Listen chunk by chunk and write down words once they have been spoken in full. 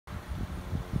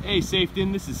Hey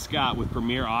Saifdin, this is Scott with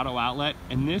Premier Auto Outlet,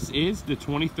 and this is the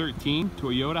 2013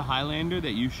 Toyota Highlander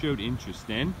that you showed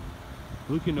interest in.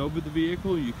 Looking over the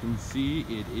vehicle, you can see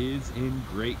it is in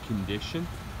great condition.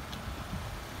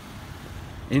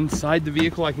 Inside the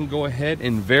vehicle, I can go ahead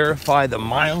and verify the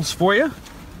miles for you.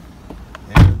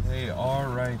 And they are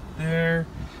right there.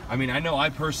 I mean, I know I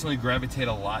personally gravitate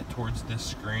a lot towards this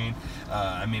screen.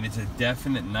 I mean, it's a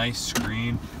definite nice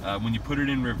screen. When you put it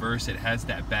in reverse, it has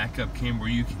that backup cam where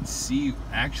you can see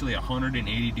actually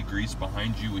 180 degrees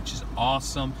behind you, which is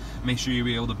awesome. Make sure you'll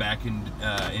be able to back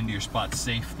into your spot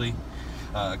safely.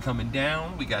 Coming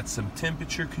down, we got some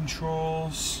temperature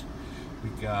controls.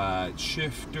 We got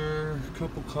shifter, a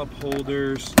couple cup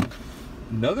holders,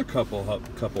 another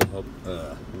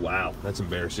wow, that's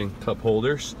embarrassing, cup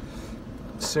holders.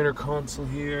 Center console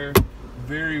here,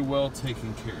 very well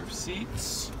taken care of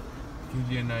seats.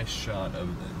 Give you a nice shot of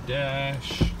the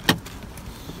dash.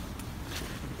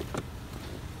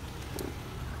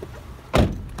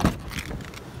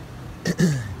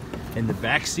 In the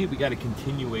back seat, we got a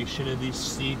continuation of these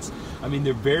seats. I mean,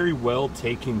 they're very well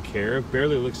taken care of.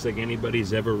 Barely looks like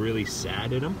anybody's ever really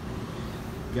sat in them.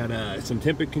 Got some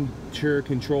temperature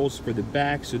controls for the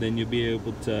back, so then you'll be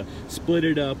able to split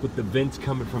it up with the vents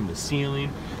coming from the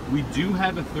ceiling. We do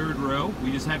have a third row.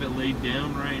 We just have it laid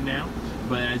down right now.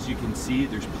 But as you can see,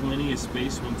 there's plenty of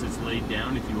space once it's laid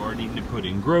down if you are needing to put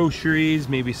in groceries,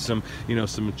 maybe some,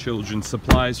 some children's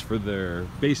supplies for their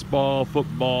baseball,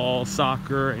 football,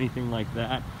 soccer, anything like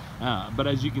that. But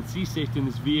as you can see, Saifdin,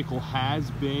 this vehicle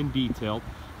has been detailed.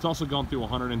 It's also gone through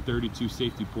 132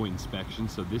 safety point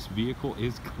inspections, so this vehicle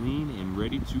is clean and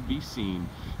ready to be seen.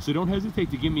 So don't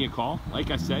hesitate to give me a call. Like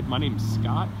I said, my name is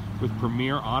Scott with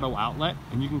Premier Auto Outlet,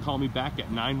 and you can call me back at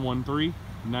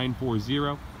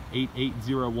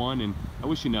 913-940-8801, and I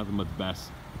wish you nothing but the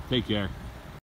best. Take care.